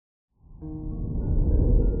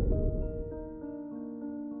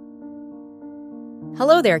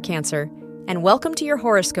Hello there, Cancer, and welcome to your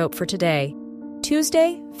horoscope for today,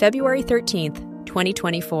 Tuesday, February 13th,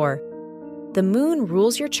 2024. The moon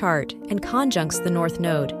rules your chart and conjuncts the North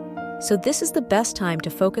Node, so this is the best time to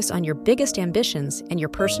focus on your biggest ambitions and your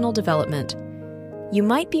personal development. You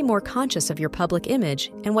might be more conscious of your public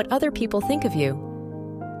image and what other people think of you.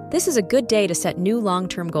 This is a good day to set new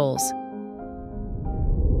long-term goals.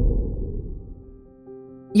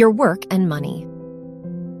 Your work and money.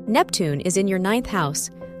 Neptune is in your 9th house,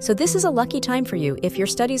 so this is a lucky time for you if your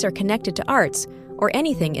studies are connected to arts or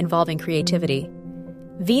anything involving creativity.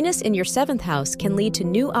 Venus in your 7th house can lead to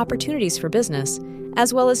new opportunities for business,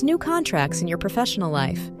 as well as new contracts in your professional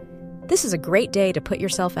life. This is a great day to put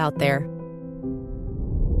yourself out there.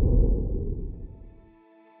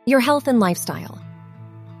 Your health and lifestyle.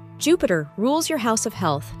 Jupiter rules your house of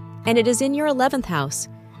health, and it is in your 11th house,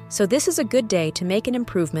 so this is a good day to make an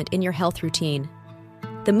improvement in your health routine.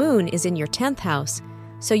 The moon is in your 10th house,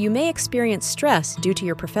 so you may experience stress due to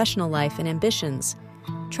your professional life and ambitions.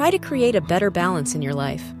 Try to create a better balance in your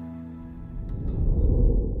life.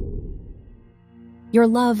 Your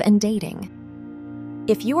love and dating.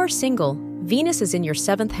 If you are single, Venus is in your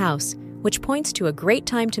 7th house, which points to a great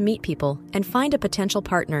time to meet people and find a potential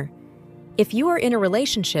partner. If you are in a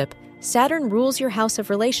relationship, Saturn rules your house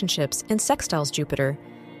of relationships and sextiles Jupiter,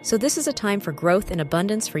 so this is a time for growth and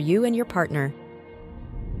abundance for you and your partner.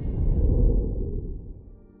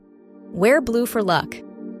 Wear blue for luck.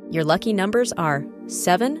 Your lucky numbers are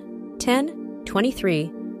 7, 10,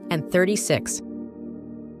 23, and 36.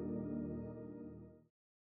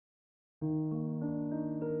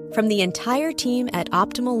 From the entire team at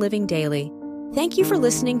Optimal Living Daily, thank you for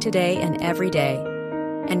listening today and every day.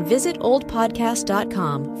 And visit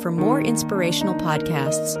oldpodcast.com for more inspirational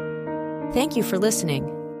podcasts. Thank you for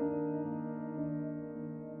listening.